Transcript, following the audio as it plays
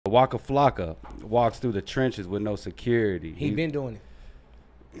Waka Flocka walks through the trenches with no security. He been doing it.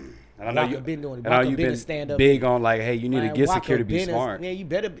 And I know Waka you been doing it. And I know Waka you've been been a stand-up big nigga. on like, hey, you need to get Waka security to be been smart. Man, you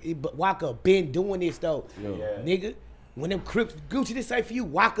better. But Waka been doing this though, nigga. When them Crips Gucci this say for you,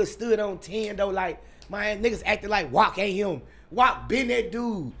 Waka stood on 10 though. Like, man, niggas acting like Waka ain't him. Waka been that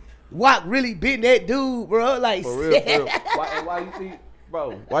dude. Waka really been that dude, bro. Like, For real, for real. Why you think,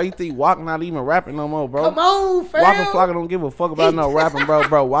 bro? Why you think Waka not even rapping no more, bro? come on, fam. Waka Flocka don't give a fuck about no rapping, bro.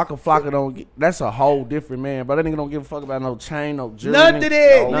 Bro, Waka Flocka don't. That's a whole different man, bro. That nigga don't give a fuck about no chain, no jewelry. None of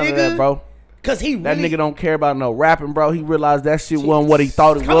that, none nigga. of that, bro. Cause he That really, nigga don't care about no rapping, bro. He realized that shit wasn't what he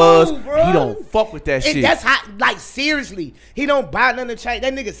thought it was. on, bro. He don't fuck with that And shit. that's how, like, seriously, he don't buy none of the chain.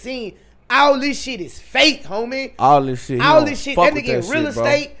 That nigga seen all this shit is fake, homie. All this shit. he All don't this shit. fuck That with nigga in real shit, bro.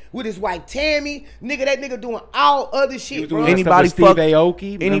 estate with his wife Tammy. Nigga, that nigga doing all other shit, bro. Anybody Steve fuck-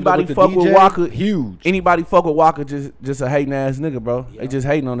 Aoki, Anybody the fuck with DJ? Waka? Huge. Anybody fuck with Waka? Just a hating ass nigga, bro. They just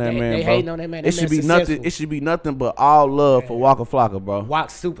hating on that man, They bro. hating on that man. It That should be man's nothing. successful. It should be nothing but all love for Waka Flocka, bro. Waka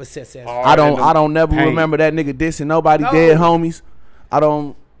super successful. I don't never paint. remember that nigga dissing nobody No. dead homies. I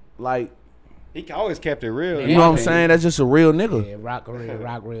don't like. He always kept it real. You know what I'm saying? That's just a real nigga. Yeah, rock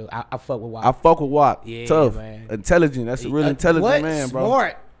real. I fuck with Waka. I fuck with Waka. Yeah, Tough, man. intelligent. That's a real intelligent what? man,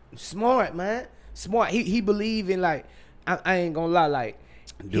 bro. Smart, man. Smart. He believe in, like, I ain't gonna lie, like,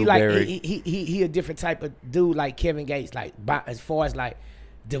 Dewberry. he a different type of dude, like Kevin Gates, like, as far as like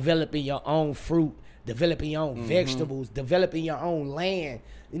developing your own fruit, developing your own vegetables, developing your own land.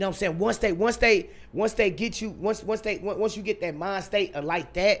 You know what I'm saying? Once they get you, once you get that mind state of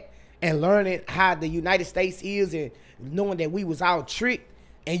like that, and learning how the United States is, and knowing that we was all tricked,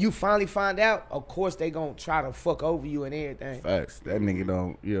 and you finally find out, of course they gonna try to fuck over you and everything. Facts. That nigga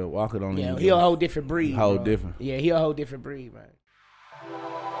don't. Yeah, Waka don't. Yeah, even he a whole different breed. Whole bro. different. Yeah, he a whole different breed, man.